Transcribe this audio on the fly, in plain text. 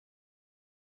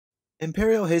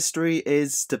Imperial history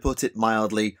is, to put it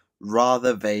mildly,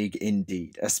 rather vague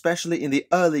indeed, especially in the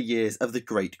early years of the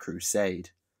Great Crusade.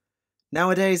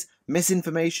 Nowadays,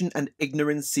 misinformation and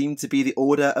ignorance seem to be the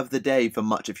order of the day for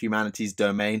much of humanity's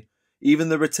domain. Even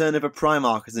the return of a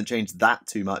Primarch hasn't changed that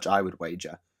too much, I would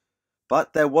wager.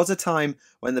 But there was a time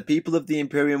when the people of the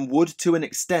Imperium would, to an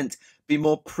extent, be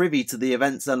more privy to the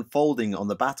events unfolding on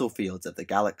the battlefields of the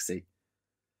galaxy.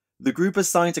 The group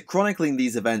assigned to chronicling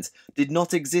these events did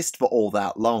not exist for all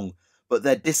that long, but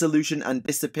their dissolution and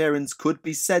disappearance could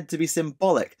be said to be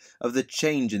symbolic of the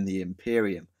change in the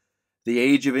Imperium. The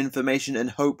age of information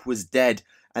and hope was dead,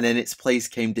 and in its place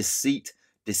came deceit,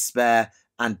 despair,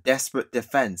 and desperate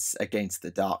defense against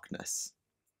the darkness.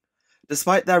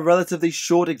 Despite their relatively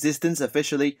short existence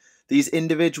officially, these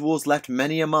individuals left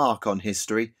many a mark on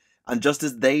history, and just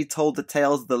as they told the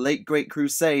tales of the late Great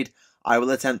Crusade, I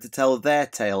will attempt to tell their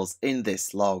tales in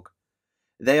this log.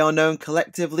 They are known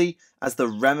collectively as the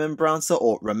Remembrancer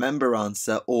or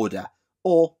Remembrancer Order,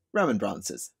 or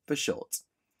Remembrancers for short.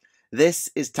 This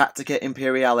is Tactica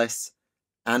Imperialis,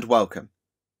 and welcome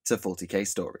to 40k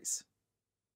Stories.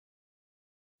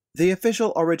 The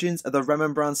official origins of the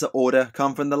Remembrancer Order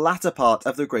come from the latter part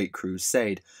of the Great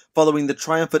Crusade, following the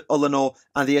triumph at Ullanor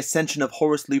and the ascension of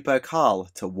Horus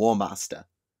Lupercal to War Master.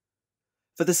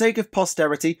 For the sake of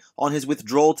posterity, on his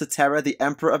withdrawal to Terra, the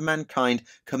Emperor of Mankind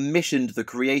commissioned the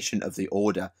creation of the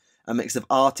Order, a mix of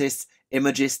artists,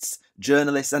 imagists,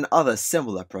 journalists, and other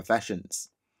similar professions.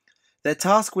 Their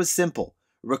task was simple: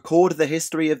 record the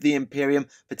history of the Imperium,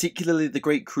 particularly the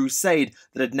Great Crusade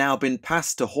that had now been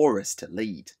passed to Horus to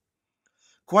lead.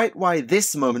 Quite why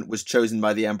this moment was chosen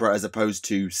by the Emperor as opposed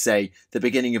to, say, the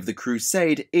beginning of the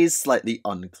Crusade is slightly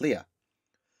unclear.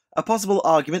 A possible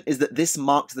argument is that this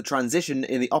marked the transition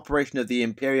in the operation of the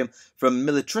Imperium from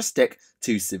militaristic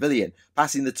to civilian,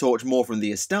 passing the torch more from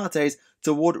the Astartes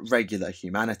toward regular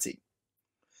humanity.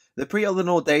 The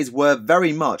pre-Ullanor days were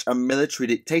very much a military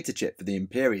dictatorship for the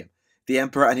Imperium. The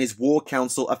Emperor and his war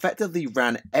council effectively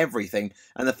ran everything,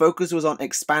 and the focus was on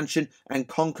expansion and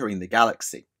conquering the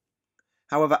galaxy.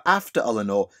 However, after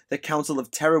Ullanor, the Council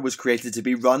of Terror was created to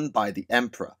be run by the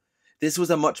Emperor. This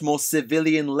was a much more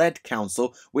civilian-led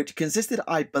council, which consisted,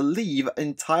 I believe,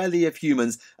 entirely of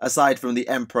humans, aside from the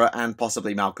Emperor and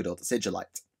possibly Malcador the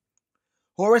Sigillite.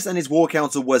 Horus and his war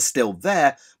council were still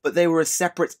there, but they were a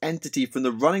separate entity from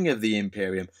the running of the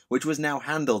Imperium, which was now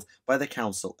handled by the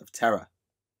Council of Terror.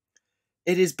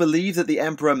 It is believed that the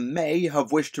Emperor may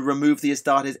have wished to remove the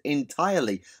Astartes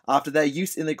entirely after their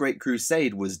use in the Great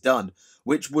Crusade was done,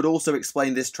 which would also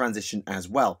explain this transition as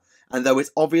well. And though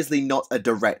it's obviously not a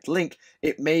direct link,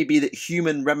 it may be that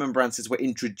human Remembrancers were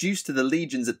introduced to the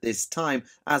legions at this time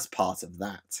as part of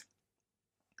that.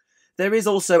 There is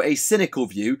also a cynical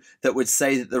view that would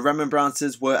say that the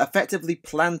Remembrancers were effectively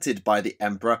planted by the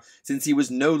Emperor since he was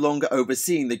no longer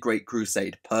overseeing the Great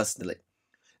Crusade personally.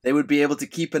 They would be able to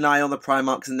keep an eye on the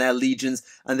Primarchs and their legions,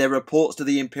 and their reports to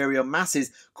the Imperial masses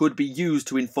could be used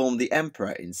to inform the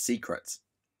Emperor in secret.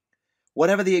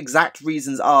 Whatever the exact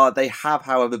reasons are, they have,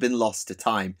 however, been lost to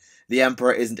time. The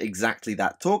Emperor isn't exactly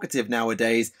that talkative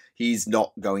nowadays. He's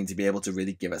not going to be able to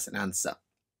really give us an answer.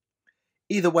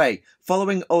 Either way,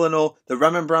 following Ullanor, the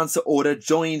Remembrancer Order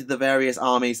joined the various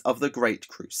armies of the Great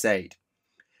Crusade.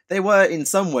 They were, in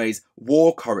some ways,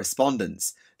 war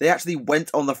correspondents. They actually went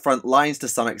on the front lines to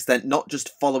some extent, not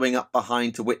just following up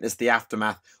behind to witness the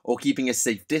aftermath or keeping a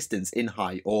safe distance in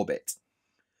high orbit.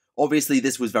 Obviously,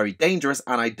 this was very dangerous,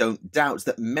 and I don't doubt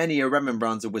that many a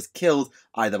Remembrancer was killed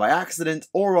either by accident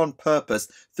or on purpose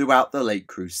throughout the late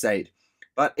Crusade,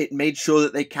 but it made sure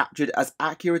that they captured as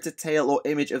accurate a tale or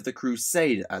image of the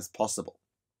Crusade as possible.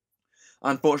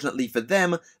 Unfortunately for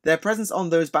them, their presence on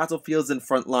those battlefields and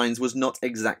front lines was not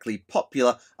exactly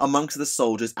popular amongst the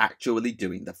soldiers actually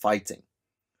doing the fighting.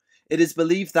 It is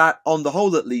believed that, on the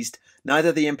whole at least,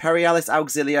 neither the Imperialis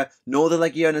Auxilia nor the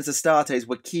Legiones Astartes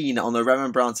were keen on the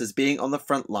Remembrancers being on the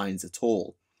front lines at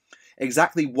all.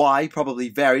 Exactly why probably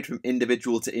varied from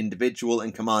individual to individual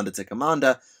and commander to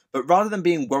commander, but rather than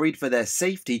being worried for their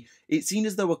safety, it seemed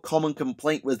as though a common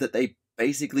complaint was that they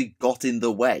basically got in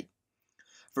the way.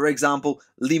 For example,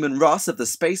 Leman Russ of the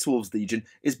Space Wolves Legion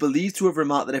is believed to have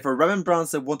remarked that if a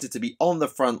Remembrancer wanted to be on the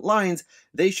front lines,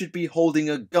 they should be holding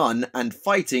a gun and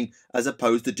fighting as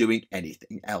opposed to doing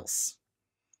anything else.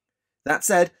 That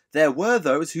said, there were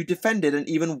those who defended and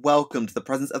even welcomed the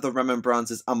presence of the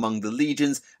Remembrancers among the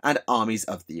legions and armies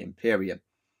of the Imperium.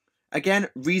 Again,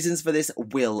 reasons for this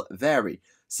will vary.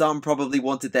 Some probably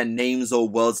wanted their names or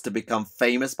worlds to become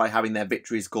famous by having their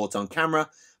victories caught on camera,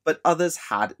 but others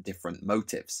had different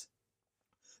motives.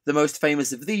 The most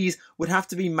famous of these would have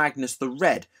to be Magnus the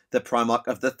Red, the Primarch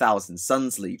of the Thousand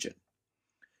Suns Legion.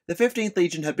 The 15th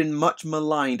Legion had been much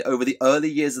maligned over the early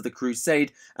years of the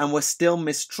Crusade and were still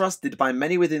mistrusted by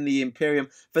many within the Imperium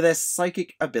for their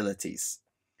psychic abilities.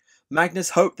 Magnus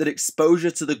hoped that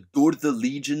exposure to the good the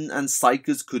Legion and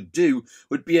Psykers could do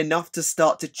would be enough to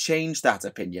start to change that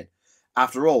opinion.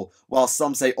 After all, while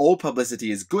some say all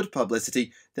publicity is good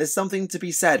publicity, there's something to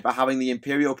be said for having the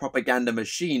Imperial propaganda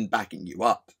machine backing you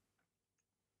up.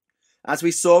 As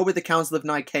we saw with the Council of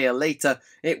Nicaea later,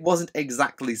 it wasn't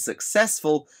exactly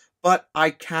successful, but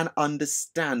I can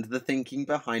understand the thinking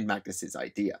behind Magnus's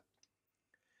idea.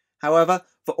 However,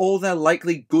 for all their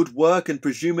likely good work and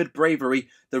presumed bravery,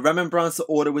 the Remembrancer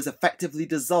Order was effectively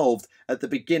dissolved at the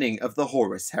beginning of the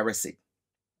Horus Heresy.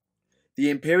 The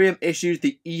Imperium issued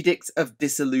the Edict of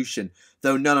Dissolution,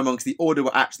 though none amongst the Order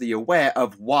were actually aware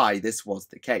of why this was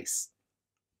the case.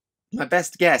 My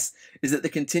best guess is that the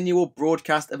continual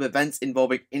broadcast of events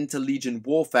involving inter-legion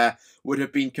warfare would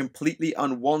have been completely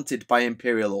unwanted by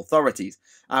Imperial authorities.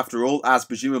 After all, as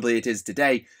presumably it is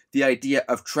today, the idea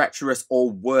of treacherous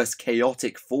or worse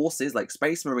chaotic forces like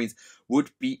Space Marines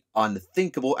would be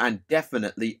unthinkable and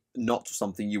definitely not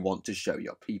something you want to show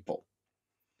your people.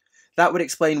 That would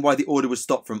explain why the Order was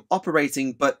stopped from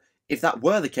operating, but if that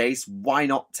were the case, why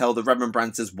not tell the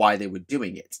Remembrancers why they were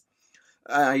doing it?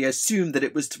 I assume that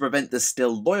it was to prevent the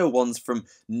still loyal ones from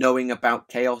knowing about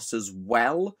chaos as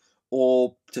well,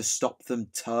 or to stop them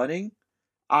turning?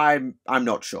 I'm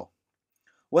not sure.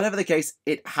 Whatever the case,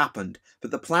 it happened, but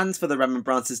the plans for the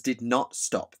Remembrancers did not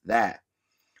stop there.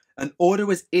 An order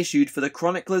was issued for the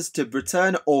chroniclers to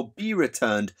return or be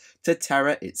returned to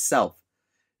Terra itself.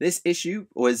 This issue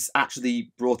was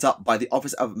actually brought up by the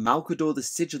office of Malcador the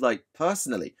Sigillite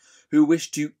personally, who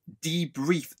wished to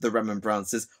debrief the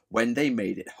Remembrancers when they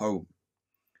made it home.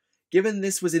 Given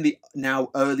this was in the now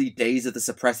early days of the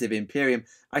suppressive Imperium,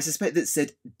 I suspect that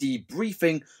said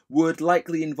debriefing would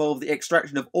likely involve the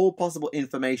extraction of all possible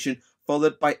information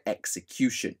followed by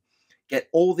execution. Get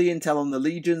all the intel on the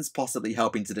legions, possibly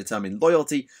helping to determine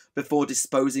loyalty, before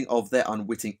disposing of their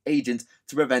unwitting agent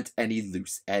to prevent any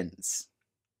loose ends.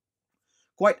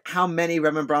 Quite how many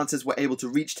Remembrancers were able to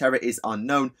reach Terra is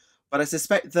unknown, but I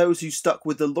suspect those who stuck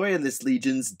with the Loyalist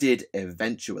legions did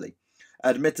eventually.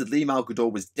 Admittedly,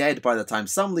 Malcador was dead by the time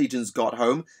some legions got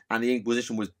home, and the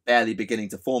Inquisition was barely beginning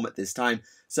to form at this time,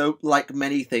 so like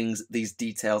many things, these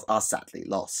details are sadly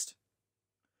lost.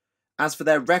 As for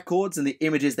their records and the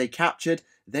images they captured,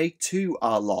 they too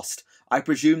are lost. I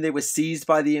presume they were seized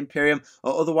by the Imperium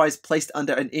or otherwise placed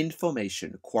under an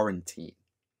information quarantine.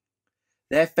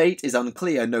 Their fate is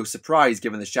unclear, no surprise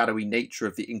given the shadowy nature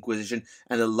of the Inquisition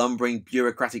and the lumbering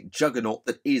bureaucratic juggernaut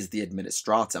that is the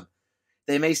Administratum.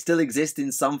 They may still exist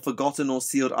in some forgotten or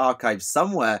sealed archive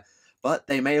somewhere, but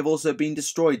they may have also been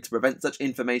destroyed to prevent such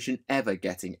information ever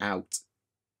getting out.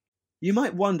 You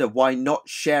might wonder why not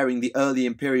sharing the early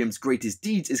Imperium's greatest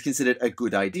deeds is considered a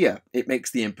good idea. It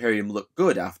makes the Imperium look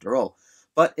good after all.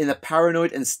 But in the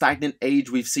paranoid and stagnant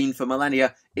age we've seen for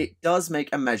millennia, it does make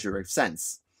a measure of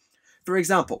sense. For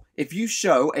example, if you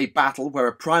show a battle where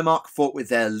a Primarch fought with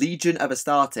their Legion of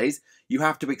Astartes, you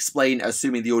have to explain,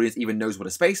 assuming the audience even knows what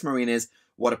a Space Marine is,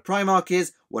 what a Primarch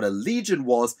is, what a Legion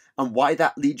was, and why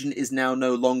that Legion is now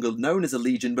no longer known as a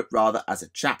Legion but rather as a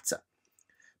chapter.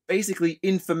 Basically,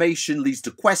 information leads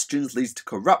to questions, leads to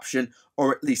corruption,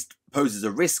 or at least poses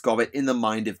a risk of it in the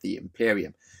mind of the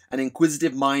Imperium. An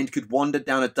inquisitive mind could wander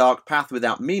down a dark path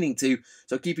without meaning to,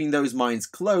 so keeping those minds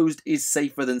closed is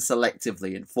safer than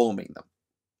selectively informing them.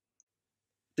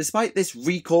 Despite this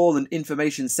recall and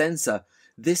information censor,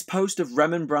 this post of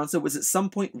Remembrancer was at some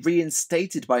point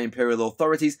reinstated by Imperial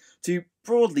authorities to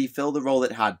broadly fill the role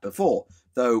it had before,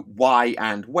 though why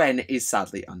and when is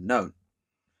sadly unknown.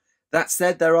 That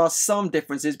said, there are some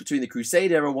differences between the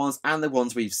Crusade era ones and the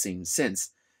ones we've seen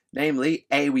since. Namely,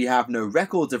 A, we have no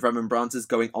records of Remembrancers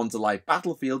going onto live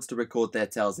battlefields to record their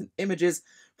tales and images,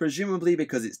 presumably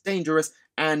because it's dangerous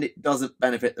and it doesn't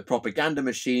benefit the propaganda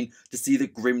machine to see the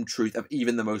grim truth of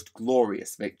even the most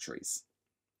glorious victories.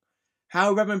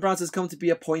 How Remembrancers come to be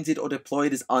appointed or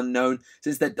deployed is unknown,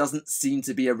 since there doesn't seem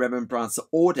to be a Remembrancer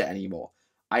Order anymore.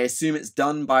 I assume it's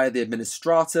done by the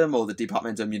Administratum or the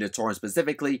Departmentum Munitorum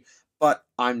specifically, but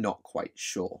I'm not quite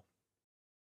sure.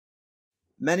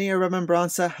 Many a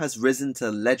Remembrancer has risen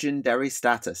to legendary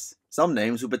status. Some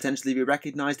names will potentially be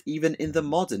recognised even in the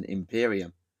modern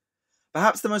Imperium.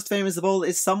 Perhaps the most famous of all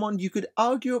is someone you could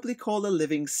arguably call a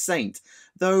living saint,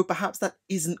 though perhaps that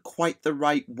isn't quite the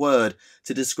right word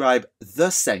to describe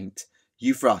the saint,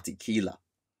 Euphrati Keeler.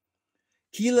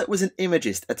 Keeler was an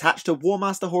imagist attached to War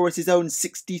Master Horus's own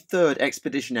 63rd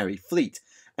Expeditionary Fleet,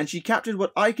 and she captured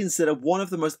what I consider one of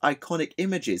the most iconic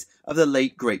images of the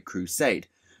late Great Crusade.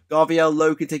 Garviel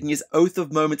Loken taking his oath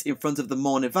of moment in front of the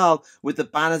Mont Neval with the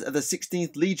banners of the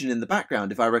 16th Legion in the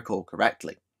background, if I recall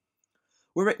correctly.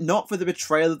 Were it not for the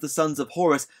betrayal of the Sons of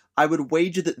Horus, I would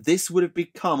wager that this would have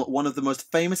become one of the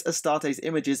most famous Astartes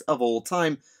images of all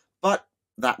time, but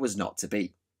that was not to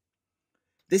be.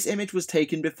 This image was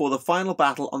taken before the final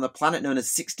battle on the planet known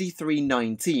as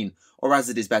 6319, or as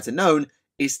it is better known,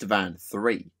 Istvan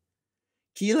III.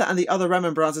 Keeler and the other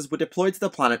Remembrancers were deployed to the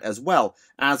planet as well,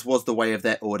 as was the way of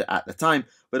their order at the time,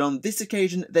 but on this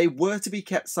occasion they were to be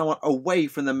kept somewhat away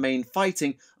from the main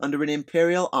fighting under an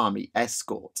Imperial army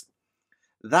escort.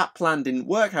 That plan didn't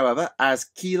work, however, as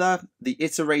Keeler, the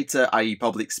Iterator, i.e.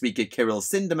 public speaker Kirill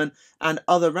Sinderman, and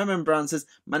other Remembrancers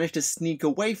managed to sneak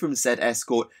away from said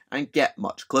escort and get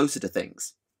much closer to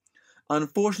things.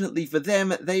 Unfortunately for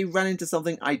them, they ran into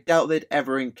something I doubt they'd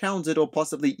ever encountered or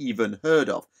possibly even heard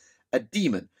of. A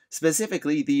demon,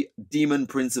 specifically the Demon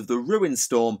Prince of the Ruin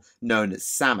Storm, known as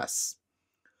Samus.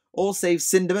 All save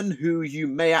Sinderman, who you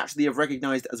may actually have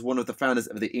recognised as one of the founders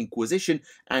of the Inquisition,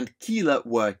 and Keeler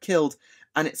were killed,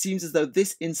 and it seems as though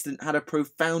this incident had a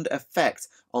profound effect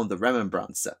on the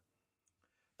Remembrancer.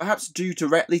 Perhaps due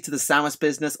directly to the Samus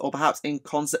business, or perhaps in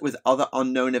concert with other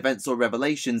unknown events or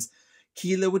revelations,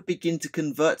 Keeler would begin to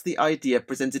convert to the idea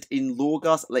presented in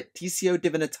Lorgar's Lectitio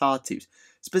Divinitatus,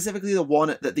 specifically the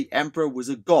one that the Emperor was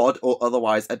a god or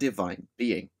otherwise a divine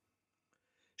being.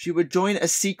 She would join a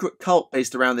secret cult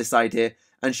based around this idea,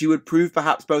 and she would prove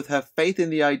perhaps both her faith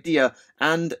in the idea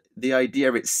and the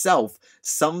idea itself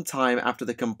sometime after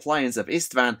the compliance of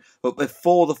Istvan, but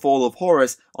before the fall of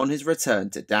Horus on his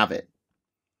return to Davin.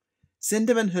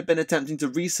 Sinderman had been attempting to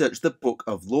research the Book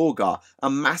of Lorgar, a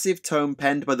massive tome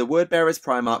penned by the Wordbearer's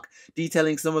Primarch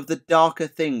detailing some of the darker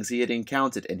things he had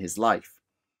encountered in his life.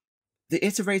 The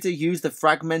Iterator used the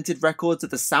fragmented records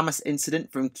of the Samus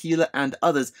incident from Keeler and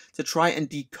others to try and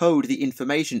decode the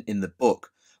information in the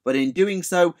book, but in doing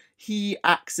so, he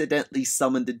accidentally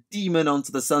summoned a demon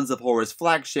onto the Sons of Horus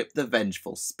flagship, the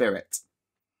Vengeful Spirit.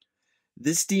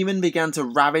 This demon began to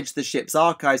ravage the ship's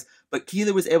archives, but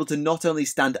Keeler was able to not only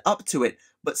stand up to it,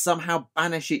 but somehow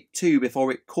banish it too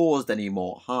before it caused any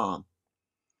more harm.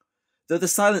 Though the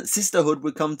Silent Sisterhood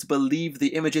would come to believe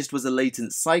the Imagist was a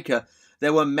latent psyker,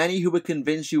 there were many who were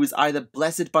convinced she was either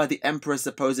blessed by the Emperor's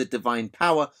supposed divine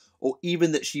power, or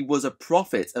even that she was a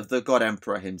prophet of the God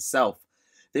Emperor himself.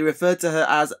 They referred to her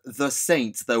as the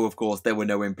Saint, though of course there were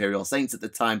no Imperial Saints at the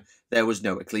time, there was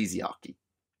no ecclesiarchy.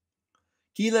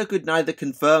 Keeler could neither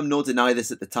confirm nor deny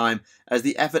this at the time, as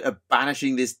the effort of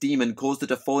banishing this demon caused her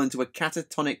to fall into a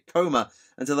catatonic coma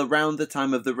until around the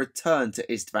time of the return to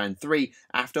Istvan III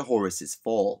after Horus's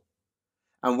fall.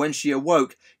 And when she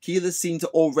awoke, Keeler seemed to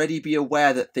already be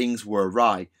aware that things were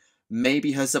awry.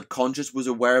 Maybe her subconscious was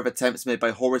aware of attempts made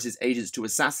by Horus's agents to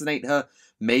assassinate her,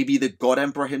 maybe the God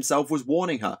Emperor himself was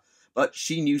warning her, but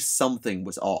she knew something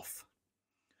was off.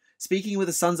 Speaking with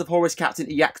the Sons of Horus Captain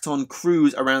Iacton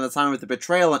Cruz around the time of the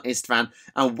betrayal on Istvan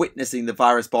and witnessing the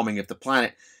virus bombing of the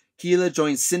planet, Keeler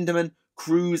joined Sinderman,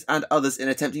 Cruz and others in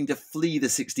attempting to flee the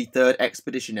 63rd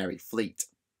Expeditionary Fleet.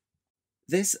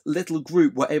 This little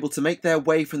group were able to make their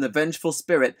way from the Vengeful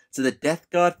Spirit to the Death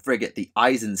Guard frigate the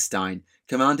Eisenstein,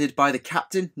 commanded by the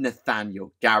captain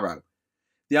Nathaniel Garrow.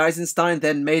 The Eisenstein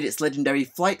then made its legendary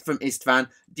flight from Istvan,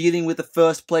 dealing with the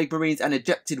First Plague Marines and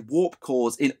ejected warp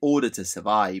cores in order to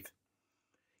survive.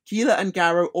 Keeler and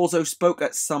Garrow also spoke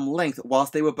at some length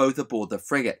whilst they were both aboard the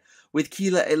frigate, with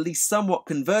Keeler at least somewhat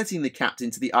converting the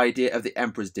captain to the idea of the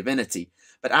Emperor's divinity,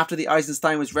 but after the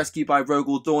Eisenstein was rescued by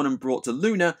Rogel Dawn and brought to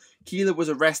Luna, Keeler was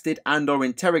arrested and or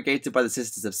interrogated by the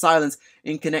Sisters of Silence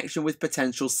in connection with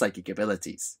potential psychic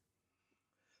abilities.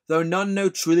 Though none know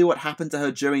truly what happened to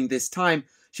her during this time,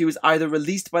 she was either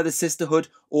released by the Sisterhood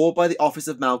or by the Office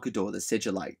of Malcador the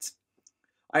Sigillite.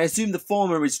 I assume the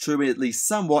former is true at least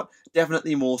somewhat,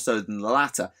 definitely more so than the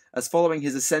latter, as following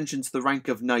his ascension to the rank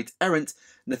of Knight Errant,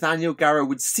 Nathaniel Garrow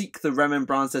would seek the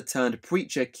Remembrancer turned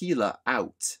preacher Keeler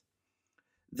out.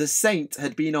 The Saint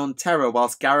had been on terror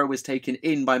whilst Garrow was taken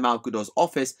in by Malcador's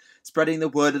office, spreading the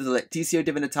word of the Lectitio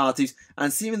Divinitatus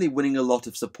and seemingly winning a lot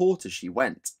of support as she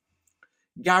went.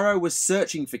 Garrow was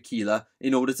searching for Keeler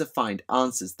in order to find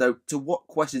answers, though to what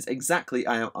questions exactly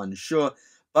I am unsure,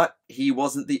 but he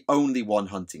wasn't the only one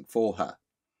hunting for her.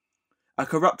 A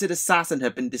corrupted assassin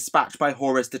had been dispatched by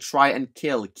Horus to try and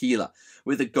kill Keeler,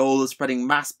 with the goal of spreading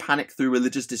mass panic through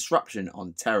religious disruption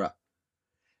on Terra.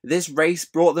 This race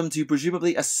brought them to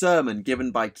presumably a sermon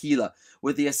given by Keeler,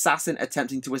 with the assassin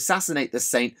attempting to assassinate the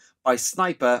Saint by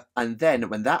sniper and then,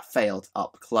 when that failed,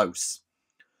 up close.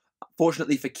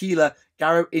 Fortunately for Keeler,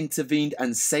 Garrow intervened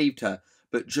and saved her,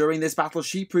 but during this battle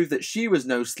she proved that she was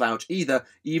no slouch either,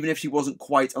 even if she wasn't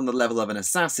quite on the level of an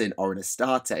assassin or an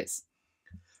Astartes.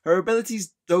 Her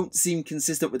abilities don't seem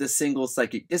consistent with a single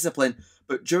psychic discipline,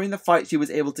 but during the fight she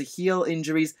was able to heal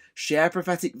injuries, share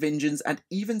prophetic visions, and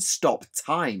even stop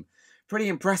time. Pretty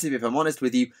impressive if I'm honest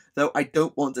with you, though I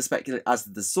don't want to speculate as to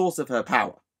the source of her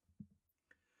power.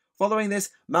 Following this,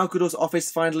 Malcador's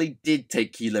office finally did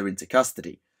take Keeler into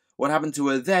custody. What happened to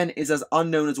her then is as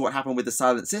unknown as what happened with the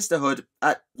Silent Sisterhood,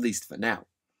 at least for now.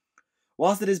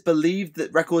 Whilst it is believed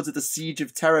that records of the Siege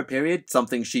of Terror period,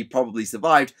 something she probably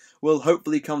survived, will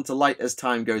hopefully come to light as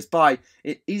time goes by,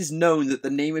 it is known that the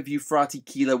name of Euphrati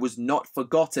Keeler was not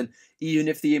forgotten, even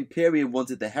if the Imperium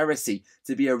wanted the heresy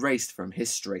to be erased from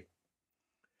history.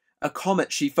 A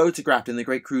comet she photographed in the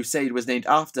Great Crusade was named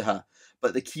after her,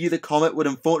 but the Keeler comet would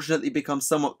unfortunately become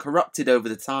somewhat corrupted over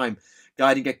the time,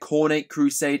 guiding a Cornate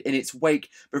crusade in its wake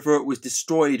before it was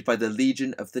destroyed by the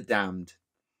Legion of the Damned.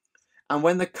 And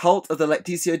when the cult of the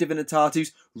Lectitio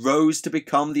Divinitatus rose to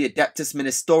become the Adeptus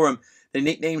Ministorum, the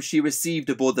nickname she received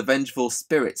aboard the Vengeful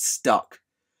Spirit stuck.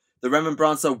 The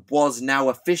Remembrancer was now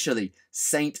officially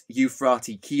Saint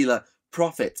Euphrati Keeler,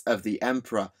 Prophet of the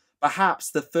Emperor, perhaps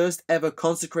the first ever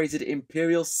consecrated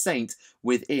imperial saint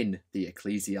within the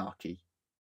ecclesiarchy.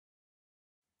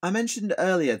 I mentioned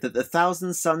earlier that the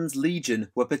Thousand Sons Legion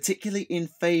were particularly in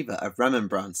favour of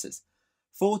Remembrancers.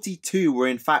 42 were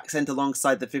in fact sent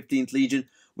alongside the 15th Legion,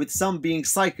 with some being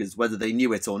psychers whether they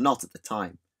knew it or not at the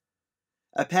time.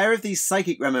 A pair of these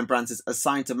psychic Remembrancers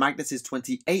assigned to Magnus's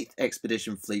 28th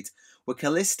expedition fleet were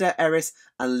Callista Eris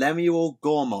and Lemuel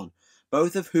Gormon,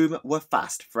 both of whom were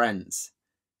fast friends.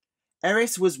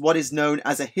 Eris was what is known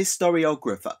as a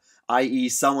historiographer, i.e.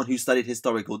 someone who studied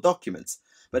historical documents,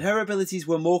 but her abilities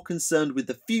were more concerned with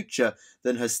the future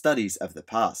than her studies of the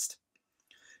past.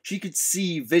 She could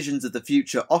see visions of the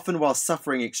future, often while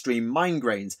suffering extreme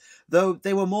migraines, though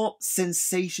they were more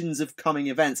sensations of coming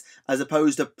events as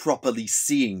opposed to properly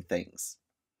seeing things.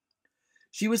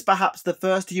 She was perhaps the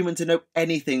first human to know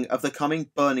anything of the coming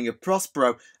burning of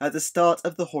Prospero at the start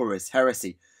of the Horus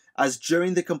Heresy, as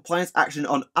during the compliance action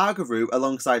on Agaru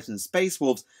alongside some Space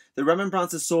Wolves, the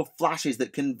Remembrancer saw flashes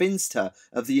that convinced her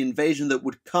of the invasion that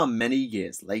would come many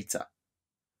years later.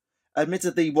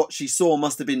 Admittedly, what she saw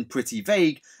must have been pretty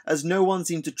vague, as no one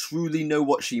seemed to truly know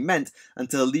what she meant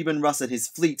until Lieben Russ and his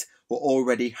fleet were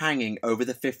already hanging over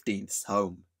the 15th's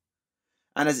home.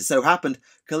 And as it so happened,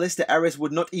 Callista Eris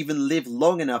would not even live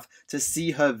long enough to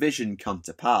see her vision come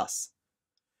to pass.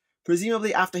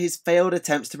 Presumably after his failed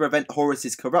attempts to prevent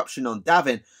Horus's corruption on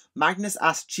Davin, Magnus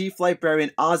asked Chief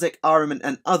Librarian Arzek Ahriman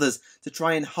and others to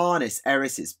try and harness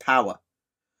Eris's power.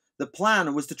 The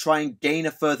plan was to try and gain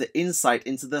a further insight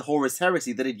into the Horus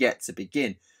Heresy that had yet to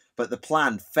begin, but the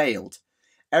plan failed.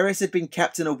 Eris had been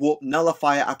kept in a warp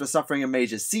nullifier after suffering a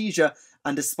major seizure,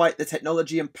 and despite the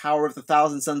technology and power of the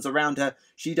Thousand Sons around her,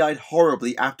 she died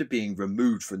horribly after being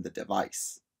removed from the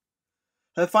device.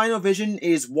 Her final vision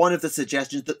is one of the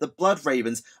suggestions that the Blood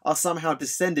Ravens are somehow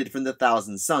descended from the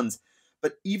Thousand Sons,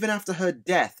 but even after her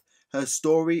death, her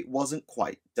story wasn't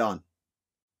quite done.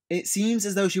 It seems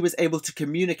as though she was able to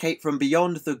communicate from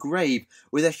beyond the grave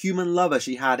with a human lover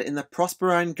she had in the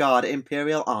Prosperine Guard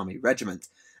Imperial Army Regiment,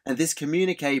 and this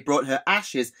communique brought her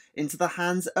ashes into the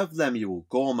hands of Lemuel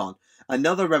Gormon,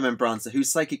 another Remembrancer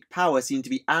whose psychic power seemed to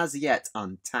be as yet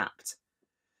untapped.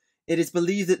 It is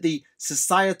believed that the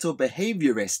societal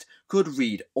behaviourist could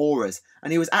read auras,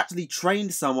 and he was actually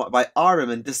trained somewhat by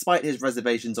Ahriman despite his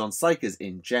reservations on psychers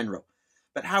in general.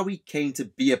 But how he came to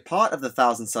be a part of the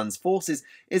Thousand Sons forces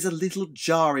is a little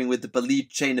jarring with the believed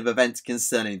chain of events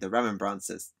concerning the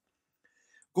Remembrancers.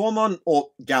 Gormon,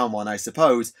 or Galmon I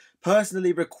suppose,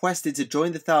 personally requested to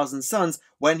join the Thousand Sons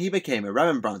when he became a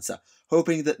Remembrancer,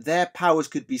 hoping that their powers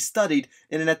could be studied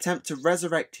in an attempt to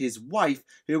resurrect his wife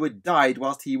who had died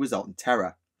whilst he was on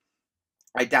Terra.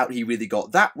 I doubt he really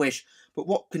got that wish, but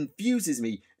what confuses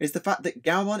me is the fact that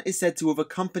Galmon is said to have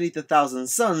accompanied the Thousand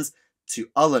Sons to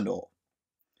Ullanor.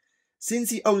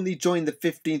 Since he only joined the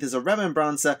 15th as a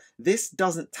Remembrancer, this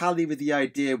doesn't tally with the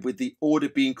idea with the order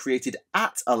being created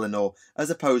at Ullanor as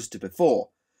opposed to before.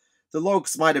 The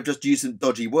logs might have just used some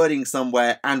dodgy wording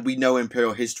somewhere, and we know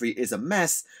Imperial history is a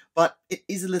mess, but it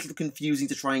is a little confusing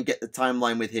to try and get the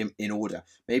timeline with him in order.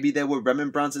 Maybe there were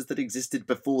Remembrancers that existed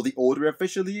before the order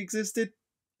officially existed?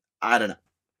 I don't know.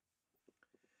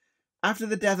 After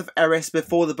the death of Eris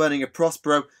before the burning of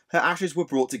Prospero, her ashes were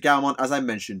brought to Galmon as I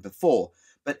mentioned before,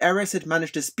 but Eris had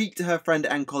managed to speak to her friend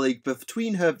and colleague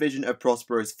between her vision of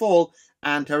Prospero's fall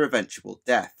and her eventual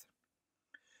death.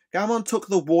 Galmon took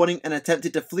the warning and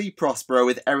attempted to flee Prospero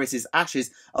with Eris's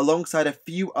ashes alongside a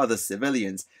few other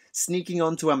civilians, sneaking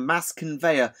onto a mass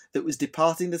conveyor that was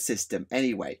departing the system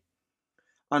anyway.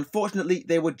 Unfortunately,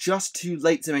 they were just too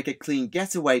late to make a clean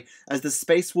getaway as the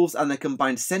Space Wolves and the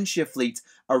combined Sentia fleet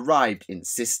arrived in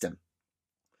system.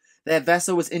 Their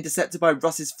vessel was intercepted by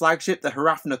Russ's flagship, the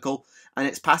Harathnical, and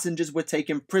its passengers were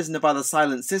taken prisoner by the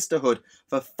Silent Sisterhood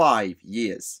for 5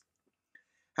 years.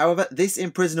 However, this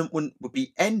imprisonment would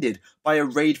be ended by a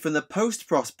raid from the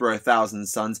post-Prospero Thousand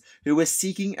Sons who were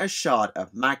seeking a shard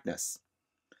of Magnus.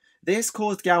 This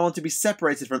caused Gowon to be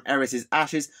separated from Eris's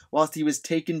ashes whilst he was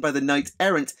taken by the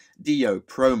knight-errant Dio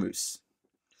Promus.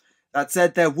 That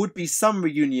said, there would be some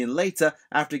reunion later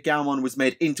after Gowon was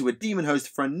made into a demon host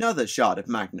for another shard of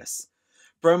Magnus.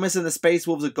 Promus and the Space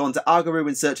Wolves had gone to Agaru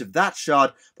in search of that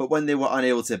shard, but when they were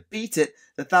unable to beat it,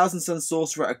 the Thousand Sun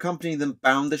Sorcerer accompanying them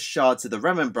bound the shard to the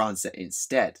Remembrancer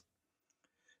instead.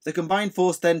 The combined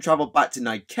force then travelled back to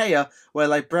Nicaea, where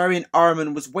Librarian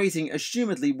Ahriman was waiting,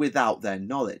 assumedly without their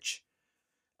knowledge.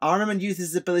 Ahriman used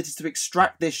his abilities to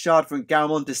extract this shard from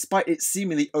Galmon despite its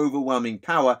seemingly overwhelming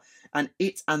power, and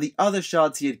it and the other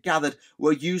shards he had gathered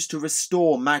were used to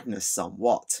restore Magnus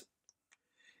somewhat.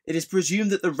 It is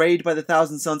presumed that the raid by the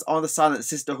Thousand Sons on the Silent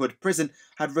Sisterhood prison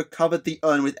had recovered the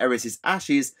urn with Eris's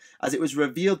ashes, as it was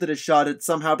revealed that a shard had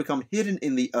somehow become hidden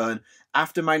in the urn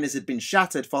after Magnus had been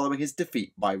shattered following his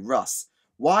defeat by Russ.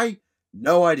 Why?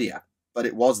 No idea, but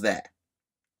it was there.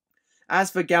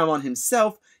 As for Galmon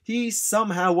himself, he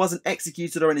somehow wasn't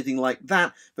executed or anything like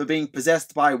that for being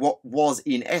possessed by what was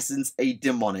in essence a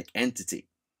demonic entity.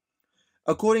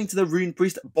 According to the rune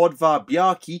priest Bodvar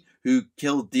Bjarki, who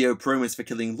killed Dio Promus for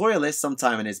killing loyalists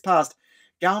sometime in his past,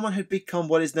 Galmon had become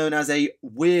what is known as a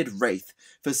weird wraith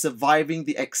for surviving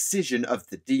the excision of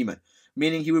the demon,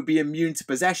 meaning he would be immune to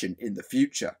possession in the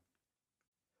future.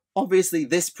 Obviously,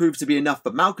 this proved to be enough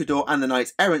for Malcador and the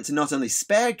Knights Errant to not only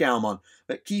spare Galmon,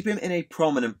 but keep him in a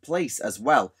prominent place as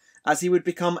well, as he would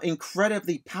become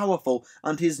incredibly powerful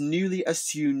under his newly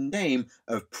assumed name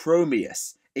of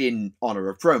Promius, in honour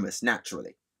of Promus,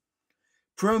 naturally.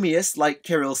 Promius, like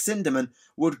Kirill Sinderman,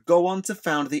 would go on to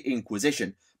found the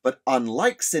Inquisition, but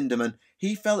unlike Sinderman,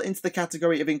 he fell into the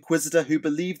category of Inquisitor who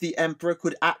believed the Emperor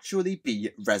could actually be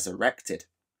resurrected.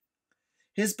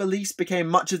 His beliefs became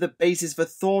much of the basis for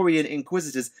Thorian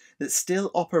Inquisitors that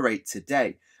still operate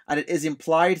today, and it is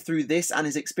implied through this and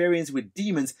his experience with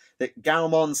demons that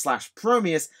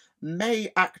Galmon/Promius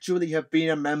may actually have been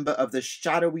a member of the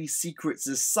shadowy secret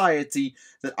society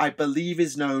that I believe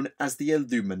is known as the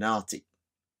Illuminati.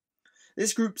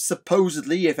 This group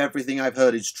supposedly, if everything I've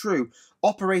heard is true,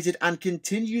 operated and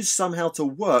continues somehow to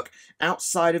work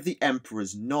outside of the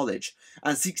Emperor's knowledge,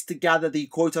 and seeks to gather the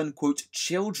quote-unquote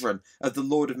children of the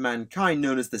Lord of Mankind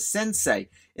known as the Sensei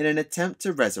in an attempt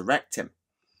to resurrect him.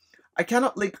 I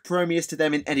cannot link Promius to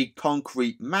them in any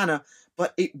concrete manner,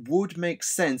 but it would make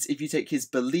sense if you take his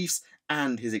beliefs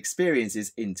and his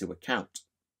experiences into account.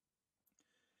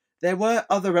 There were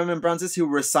other Remembrancers who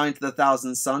were assigned to the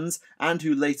Thousand Sons and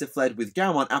who later fled with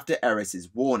Galmon after Eris's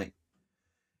warning.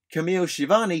 Camille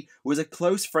Shivani was a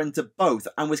close friend to both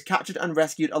and was captured and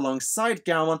rescued alongside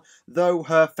Galmon, though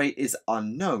her fate is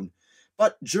unknown.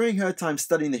 But during her time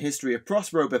studying the history of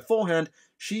Prospero beforehand,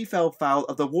 she fell foul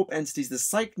of the warp entities the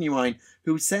Psychnuine,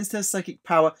 who sensed her psychic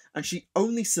power, and she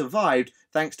only survived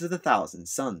thanks to the Thousand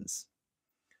Sons.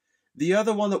 The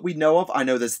other one that we know of, I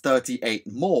know there's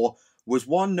 38 more, was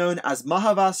one known as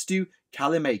Mahavastu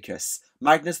Callimachus,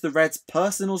 Magnus the Red's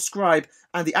personal scribe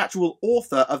and the actual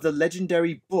author of the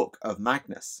legendary Book of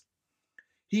Magnus.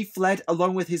 He fled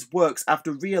along with his works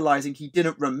after realising he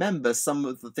didn't remember some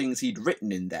of the things he'd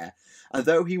written in there, and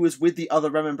though he was with the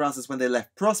other Remembrancers when they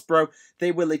left Prospero,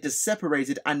 they were later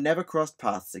separated and never crossed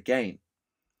paths again.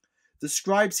 The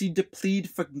scribe seemed to plead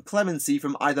for clemency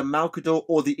from either Malcador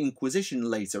or the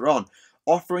Inquisition later on,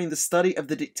 offering the study of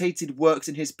the dictated works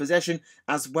in his possession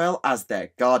as well as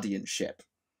their guardianship.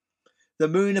 The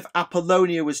moon of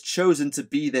Apollonia was chosen to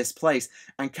be this place,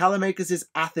 and Callimachus'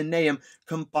 Athenaeum,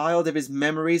 compiled of his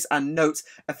memories and notes,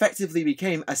 effectively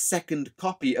became a second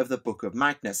copy of the Book of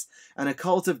Magnus, and a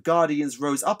cult of guardians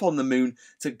rose up on the moon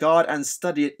to guard and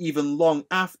study it even long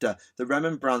after the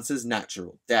Remembrancer's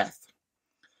natural death.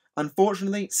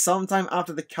 Unfortunately, sometime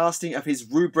after the casting of his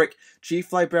rubric,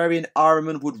 Chief Librarian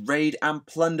Ahriman would raid and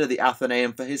plunder the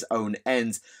Athenaeum for his own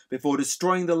ends, before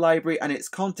destroying the library and its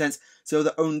contents so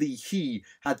that only he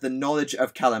had the knowledge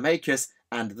of Callimachus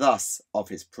and thus of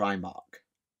his Primarch.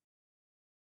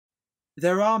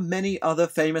 There are many other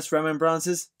famous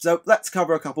Remembrancers, so let's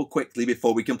cover a couple quickly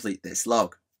before we complete this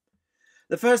log.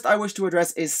 The first I wish to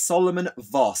address is Solomon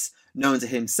Voss, known to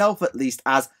himself at least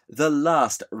as the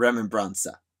last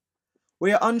Remembrancer.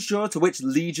 We are unsure to which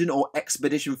legion or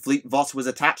expedition fleet Voss was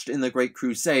attached in the Great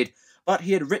Crusade, but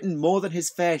he had written more than his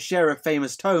fair share of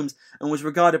famous tomes and was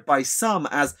regarded by some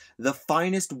as the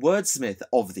finest wordsmith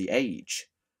of the age.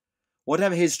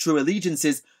 Whatever his true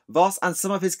allegiances, Voss and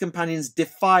some of his companions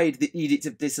defied the Edict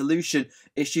of Dissolution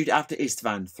issued after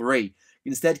Istvan III,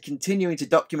 instead continuing to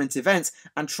document events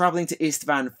and travelling to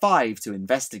Istvan V to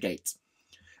investigate.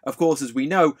 Of course, as we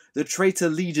know, the traitor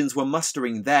legions were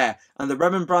mustering there, and the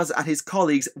Remembrancer and his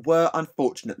colleagues were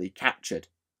unfortunately captured.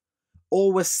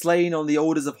 All were slain on the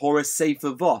orders of Horus save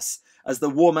for Voss, as the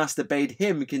War Master bade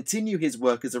him continue his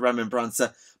work as a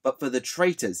Remembrancer, but for the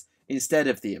traitors instead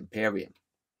of the Imperium.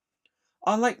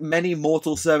 Unlike many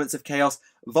mortal servants of chaos,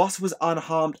 Voss was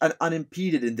unharmed and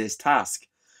unimpeded in this task.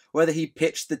 Whether he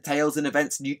pitched the tales and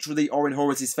events neutrally or in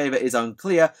Horus's favour is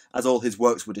unclear, as all his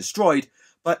works were destroyed,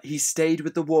 but he stayed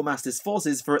with the War Master's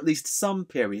forces for at least some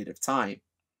period of time.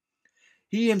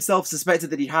 He himself suspected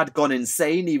that he had gone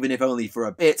insane, even if only for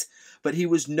a bit, but he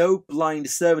was no blind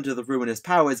servant of the ruinous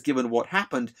powers given what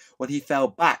happened when he fell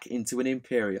back into an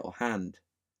Imperial hand.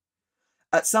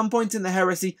 At some point in the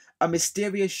heresy, a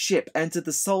mysterious ship entered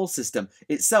the Sol system,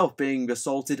 itself being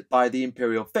assaulted by the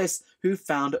Imperial Fists, who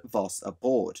found Voss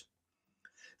aboard.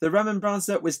 The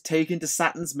Remembrancer was taken to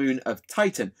Saturn's moon of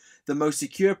Titan, the most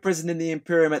secure prison in the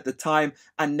Imperium at the time,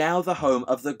 and now the home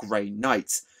of the Grey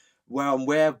Knights,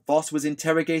 where Voss was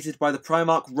interrogated by the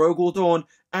Primarch Rogel Dawn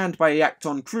and by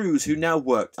Iacton Cruz, who now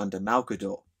worked under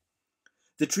Malcador.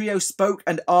 The trio spoke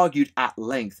and argued at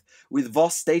length, with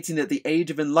Voss stating that the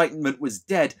Age of Enlightenment was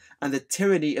dead and the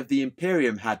tyranny of the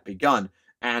Imperium had begun,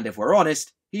 and if we're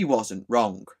honest, he wasn't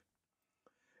wrong.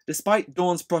 Despite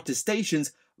Dawn's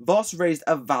protestations, Voss raised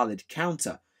a valid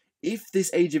counter. If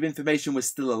this Age of Information was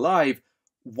still alive,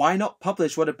 why not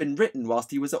publish what had been written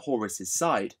whilst he was at Horus's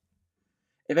side?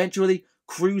 Eventually,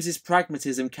 Cruz's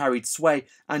pragmatism carried sway,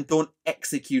 and Dawn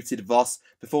executed Voss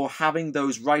before having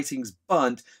those writings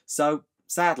burnt, so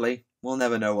sadly, we'll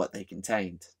never know what they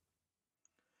contained.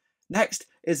 Next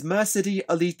is Mercedes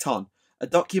Aliton, a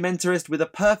documentarist with a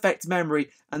perfect memory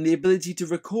and the ability to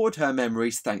record her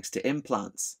memories thanks to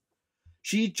implants.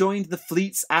 She joined the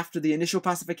fleets after the initial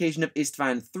pacification of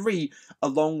Istvan III,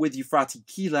 along with Euphrati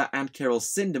Keeler and Kirill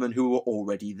Sinderman, who were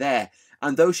already there,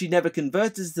 and though she never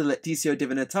converted to Lectitio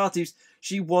Divinitatus,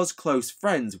 she was close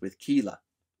friends with Keeler.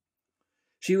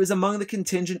 She was among the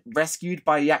contingent rescued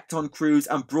by Iacton Cruz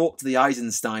and brought to the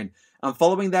Eisenstein, and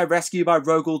following their rescue by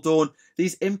Rogel Dawn,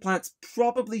 these implants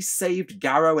probably saved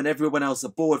Garrow and everyone else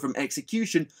aboard from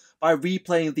execution by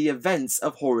replaying the events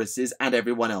of Horus's and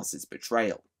everyone else's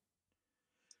betrayal.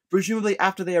 Presumably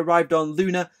after they arrived on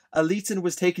Luna, Aliton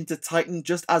was taken to Titan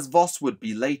just as Voss would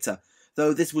be later,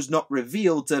 though this was not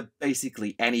revealed to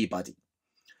basically anybody.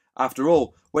 After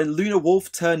all, when Luna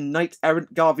Wolf turned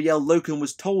knight-errant Garviel Loken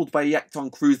was told by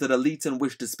Iacton Cruz that Aliton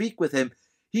wished to speak with him,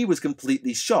 he was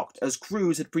completely shocked, as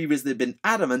Cruz had previously been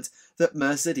adamant that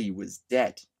Mercedes was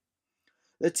dead.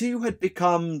 The two had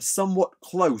become somewhat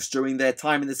close during their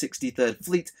time in the 63rd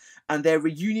Fleet, and their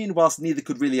reunion, whilst neither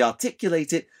could really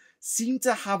articulate it, seemed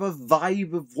to have a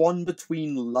vibe of one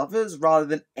between lovers rather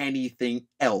than anything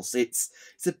else. It's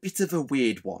a bit of a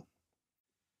weird one.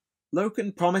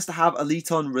 Loken promised to have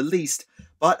Aliton released,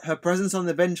 but her presence on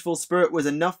the Vengeful Spirit was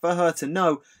enough for her to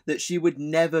know that she would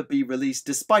never be released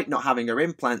despite not having her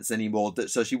implants anymore,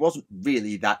 so she wasn't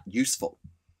really that useful.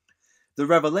 The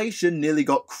revelation nearly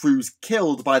got Cruz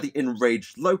killed by the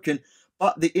enraged Loken,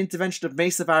 but the intervention of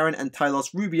Mesa Varon and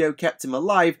Tylos Rubio kept him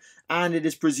alive, and it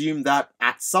is presumed that,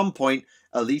 at some point,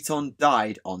 Aliton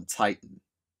died on Titan.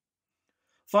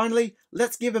 Finally,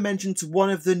 let's give a mention to one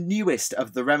of the newest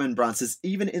of the Remembrancers,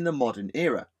 even in the modern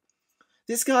era.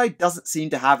 This guy doesn't seem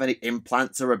to have any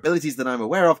implants or abilities that I'm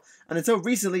aware of, and until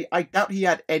recently I doubt he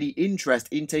had any interest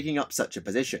in taking up such a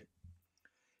position.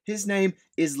 His name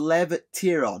is Lev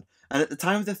Tiron, and at the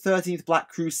time of the 13th Black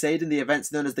Crusade and the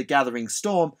events known as the Gathering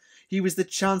Storm, he was the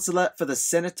Chancellor for the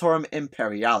Senatorum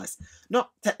Imperialis.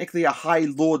 Not technically a High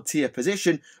Lord tier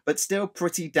position, but still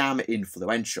pretty damn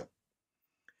influential.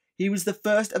 He was the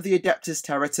first of the Adeptus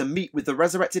Terra to meet with the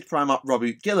resurrected Primarch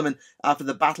Robert Gilliman after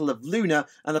the Battle of Luna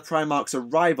and the Primarch's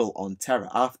arrival on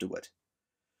Terra afterward.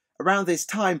 Around this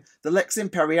time, the Lex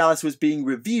Imperialis was being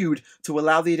reviewed to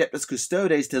allow the Adeptus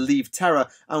Custodes to leave Terra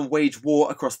and wage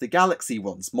war across the galaxy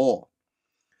once more.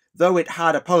 Though it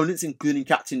had opponents including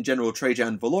Captain General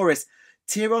Trajan Valoris,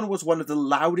 Tiron was one of the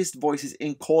loudest voices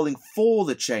in calling for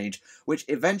the change, which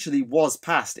eventually was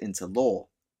passed into law.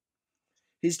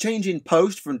 His change in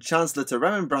post from Chancellor to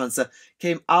Remembrancer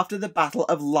came after the Battle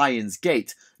of Lion's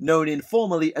Gate, known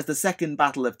informally as the Second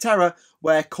Battle of Terror,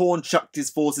 where Khorne chucked his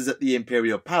forces at the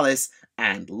Imperial Palace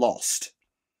and lost.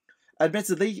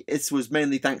 Admittedly, this was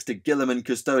mainly thanks to Guilliman,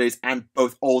 Custodes, and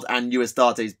both Old and New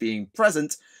Astartes being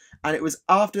present, and it was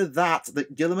after that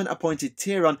that Guilliman appointed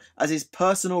Tyrion as his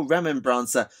personal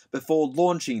Remembrancer before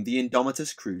launching the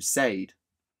Indomitus Crusade.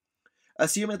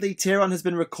 Assumedly, Tyrion has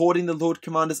been recording the Lord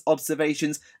Commander's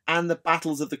observations and the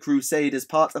battles of the Crusade as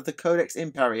part of the Codex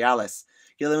Imperialis,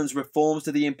 Guilliman's reforms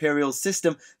to the imperial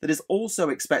system that is also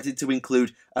expected to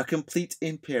include a complete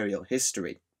imperial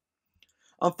history.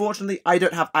 Unfortunately, I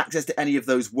don't have access to any of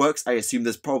those works. I assume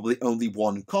there's probably only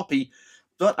one copy,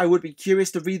 but I would be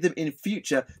curious to read them in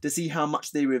future to see how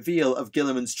much they reveal of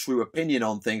Guilliman's true opinion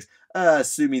on things,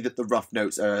 assuming that the rough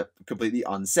notes are completely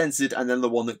uncensored and then the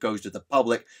one that goes to the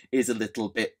public is a little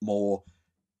bit more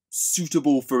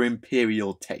suitable for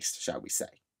imperial taste, shall we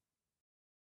say.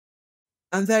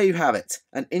 And there you have it,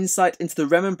 an insight into the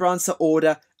Remembrancer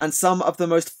Order and some of the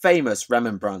most famous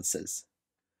Remembrancers.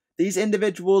 These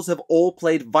individuals have all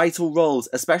played vital roles,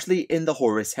 especially in the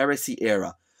Horus Heresy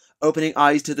era, opening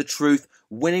eyes to the truth,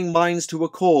 winning minds to a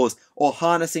cause, or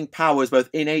harnessing powers both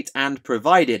innate and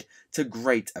provided to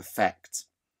great effect.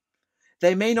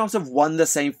 They may not have won the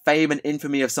same fame and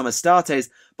infamy of some Astartes,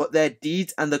 but their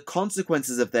deeds and the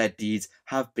consequences of their deeds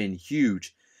have been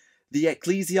huge. The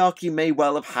ecclesiarchy may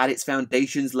well have had its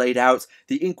foundations laid out,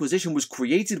 the Inquisition was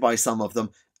created by some of them,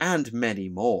 and many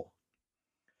more.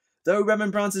 Though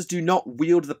Remembrancers do not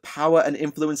wield the power and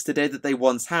influence today that they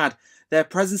once had, their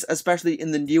presence, especially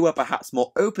in the newer, perhaps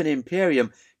more open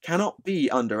Imperium, cannot be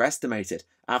underestimated.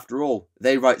 After all,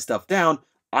 they write stuff down,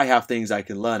 I have things I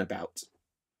can learn about.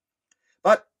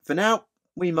 But for now,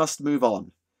 we must move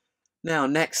on. Now,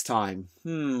 next time,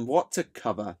 what to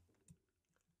cover?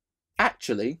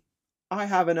 Actually, I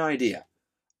have an idea.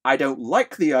 I don't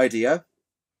like the idea,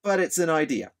 but it's an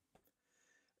idea.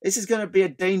 This is going to be a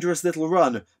dangerous little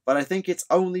run, but I think it's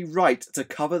only right to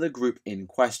cover the group in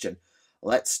question.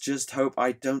 Let's just hope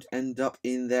I don't end up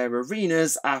in their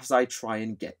arenas as I try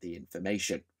and get the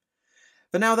information.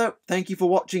 For now though, thank you for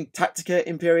watching Tactica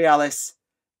Imperialis,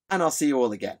 and I'll see you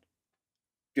all again.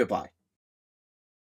 Goodbye.